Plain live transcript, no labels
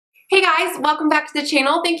Hey guys, welcome back to the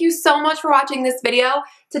channel. Thank you so much for watching this video.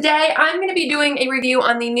 Today I'm going to be doing a review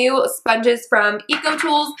on the new sponges from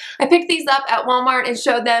EcoTools. I picked these up at Walmart and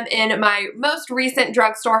showed them in my most recent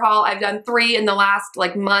drugstore haul. I've done 3 in the last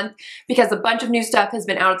month because a bunch of new stuff has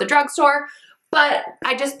been out at the drugstore. But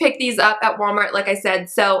I just picked these up at Walmart, like I said.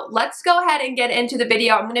 So let's go ahead and get into the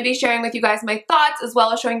video. I'm going to be sharing with you guys my thoughts as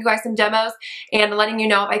well as showing you guys some demos and letting you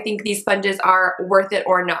know if I think these sponges are worth it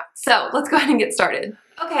or not. So let's go ahead and get started.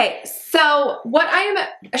 Okay, so what I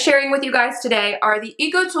am sharing with you guys today are the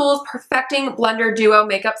EcoTools Perfecting Blender Duo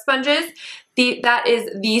Makeup Sponges. That is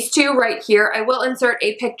these two right here. I will insert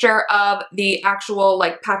a picture of the actual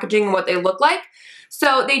packaging and what they look like.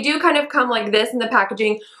 So they do kind of come like this in the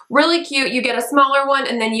packaging. Really cute. You get a smaller one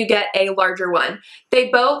and then you get a larger one. They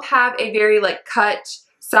both have a very cut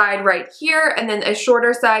side right here and then a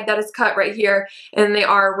shorter side that is cut right here, and they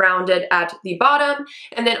are rounded at the bottom.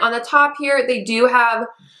 And then on the top here they do have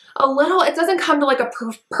a little, it doesn't come to a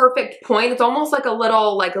perfect point. It's almost like a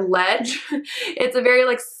little ledge. It's a very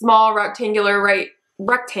small rectangular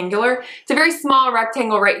it's a very small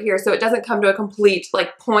rectangle right here, so it doesn't come to a complete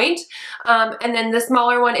point. And then the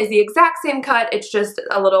smaller one is the exact same cut, it's just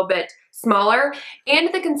a little bit smaller,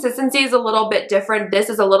 and the consistency is a little bit different. This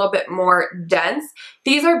is a little bit more dense.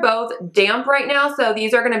 These are both damp right now, so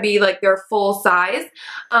these are going to be their full size.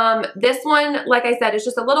 This one, like I said, is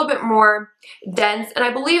just a little bit more dense, and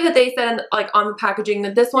I believe that they said on the packaging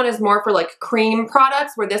that this one is more for cream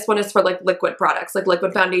products, where this one is for liquid products,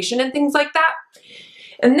 liquid foundation and things like that.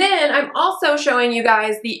 And then I'm also showing you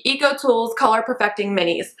guys the EcoTools Color Perfecting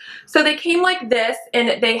Minis. So they came like this,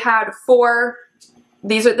 and they had 4.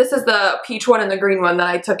 This is the peach one and the green one that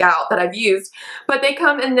I took out that I've used, but they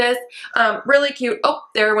come in this really cute, oh,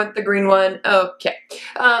 there went the green one, okay.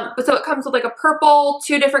 So it comes with a purple,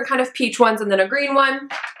 2 different kind of peach ones, and then a green one.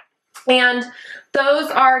 And those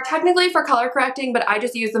are technically for color correcting, but I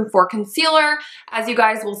just use them for concealer. As you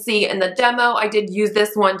guys will see in the demo, I did use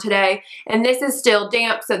this one today, and this is still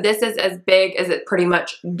damp, so this is as big as it pretty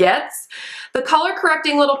much gets. The color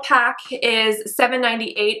correcting little pack is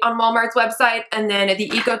 $7.98 on Walmart's website, and then the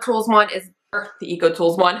EcoTools one is, the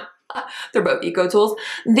EcoTools one, they're both EcoTools.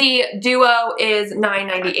 The Duo is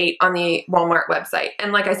 $9.98 on the Walmart website.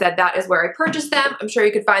 And like I said, that is where I purchased them. I'm sure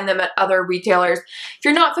you could find them at other retailers. If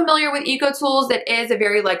you're not familiar with EcoTools, it is a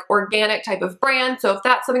very organic type of brand. So if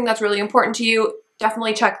that's something that's really important to you,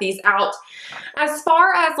 definitely check these out. As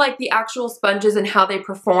far as the actual sponges and how they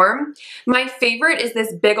perform, my favorite is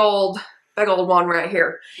this big old one right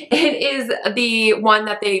here. It is the one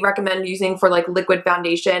that they recommend using for liquid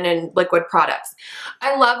foundation and liquid products.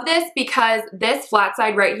 I love this because this flat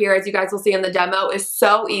side right here, as you guys will see in the demo, is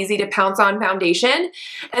so easy to pounce on foundation.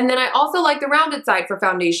 And then I also like the rounded side for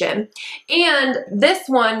foundation. And this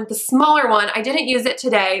one, the smaller one, I didn't use it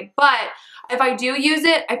today, but if I do use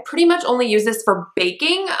it, I pretty much only use this for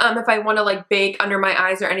baking. If I want to bake under my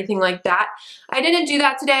eyes or anything like that. I didn't do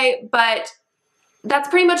that today, but that's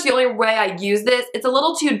pretty much the only way I use this. It's a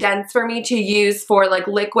little too dense for me to use for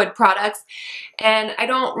liquid products, and I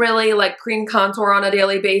don't really cream contour on a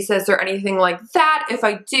daily basis or anything like that. If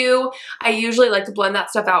I do, I usually like to blend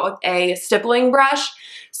that stuff out with a stippling brush.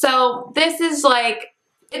 So this is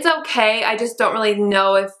it's okay. I just don't really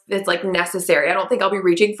know if it's necessary. I don't think I'll be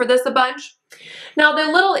reaching for this a bunch. Now the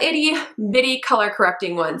little itty bitty color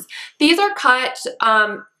correcting ones. These are cut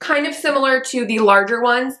kind of similar to the larger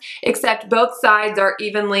ones, except both sides are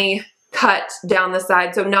evenly cut down the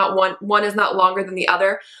side. So not one is not longer than the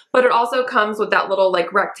other, but it also comes with that little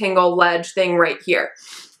rectangle ledge thing right here.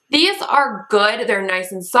 These are good. They're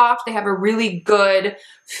nice and soft. They have a really good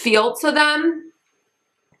feel to them.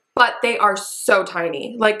 But they are so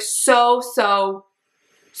tiny,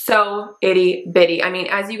 so itty bitty. I mean,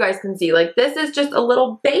 as you guys can see, this is just a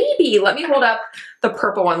little baby. Let me hold up the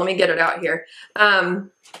purple one. Let me get it out here.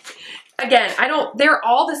 Again, they're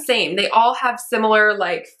all the same. They all have similar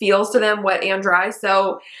feels to them, wet and dry.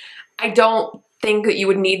 So I don't think that you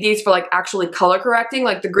would need these for actually color correcting.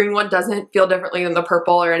 The green one doesn't feel differently than the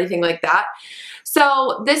purple or anything like that.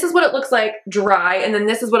 So this is what it looks like dry, and then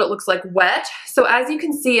this is what it looks like wet. So as you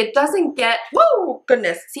can see, it doesn't get, whoa,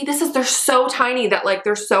 goodness. See, they're so tiny that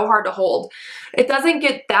they're so hard to hold. It doesn't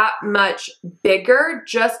get that much bigger,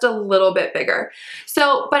 just a little bit bigger.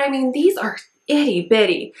 So, but I mean, these are itty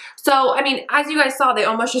bitty. So, I mean, as you guys saw, they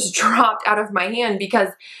almost just dropped out of my hand because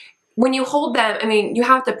when you hold them, I mean, you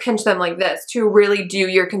have to pinch them like this to really do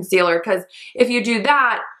your concealer, because if you do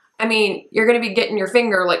that, I mean, you're going to be getting your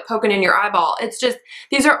finger poking in your eyeball. It's just,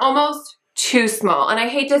 these are almost too small. And I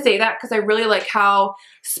hate to say that because I really like how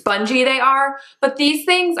spongy they are, but these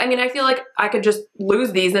things, I mean, I feel like I could just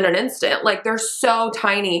lose these in an instant. Like, they're so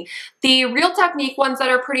tiny. The Real Technique ones that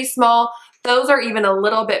are pretty small, those are even a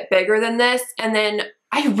little bit bigger than this. And then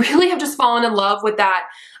I really have just fallen in love with that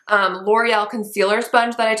L'Oreal concealer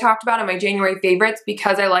sponge that I talked about in my January favorites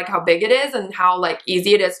because I like how big it is and how like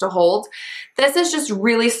easy it is to hold. This is just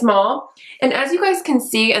really small. And as you guys can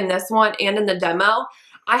see in this one and in the demo,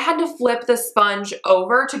 I had to flip the sponge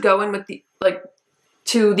over to go in with the, like,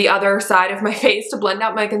 to the other side of my face to blend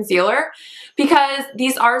out my concealer because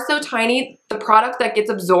these are so tiny. The product that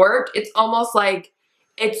gets absorbed, it's almost like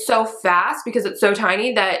it's so fast because it's so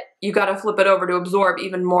tiny that you got to flip it over to absorb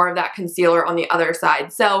even more of that concealer on the other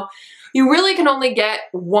side. So you really can only get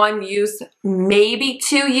one use, maybe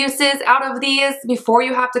 2 uses out of these before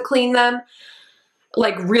you have to clean them,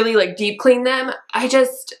 like really like deep clean them. I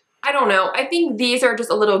don't know. I think these are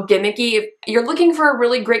just a little gimmicky. If you're looking for a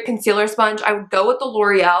really great concealer sponge, I would go with the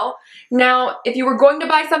L'Oreal. Now, if you were going to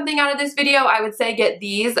buy something out of this video, I would say get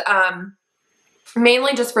these.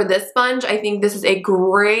 Mainly just for this sponge. I think this is a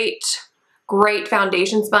great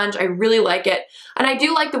foundation sponge. I really like it. And I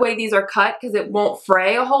do like the way these are cut because it won't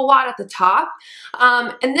fray a whole lot at the top.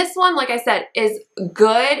 And this one, like I said, is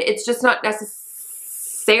good. It's just not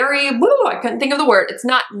necessary. I couldn't think of the word. It's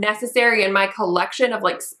not necessary in my collection of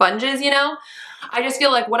like sponges, you know? I just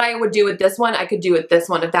feel like what I would do with this one, I could do with this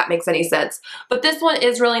one, if that makes any sense. But this one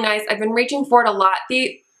is really nice. I've been reaching for it a lot.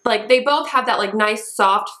 They both have that like nice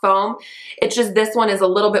soft foam. It's just this one is a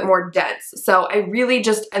little bit more dense. So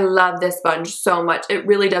I love this sponge so much. It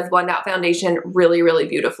really does blend out foundation really, really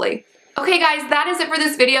beautifully. Okay guys, that is it for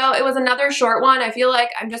this video. It was another short one. I feel like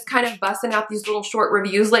I'm just kind of busting out these little short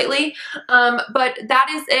reviews lately. But that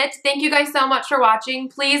is it. Thank you guys so much for watching.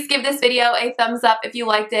 Please give this video a thumbs up if you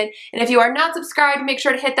liked it. And if you are not subscribed, make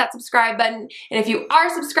sure to hit that subscribe button. And if you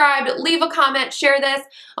are subscribed, leave a comment, share this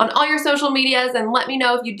on all your social medias, and let me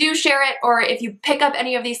know if you do share it or if you pick up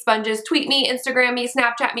any of these sponges. Tweet me, Instagram me,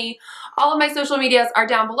 Snapchat me. All of my social medias are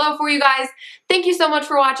down below for you guys. Thank you so much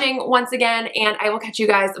for watching once again, and I will catch you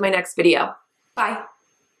guys in my next video. Bye.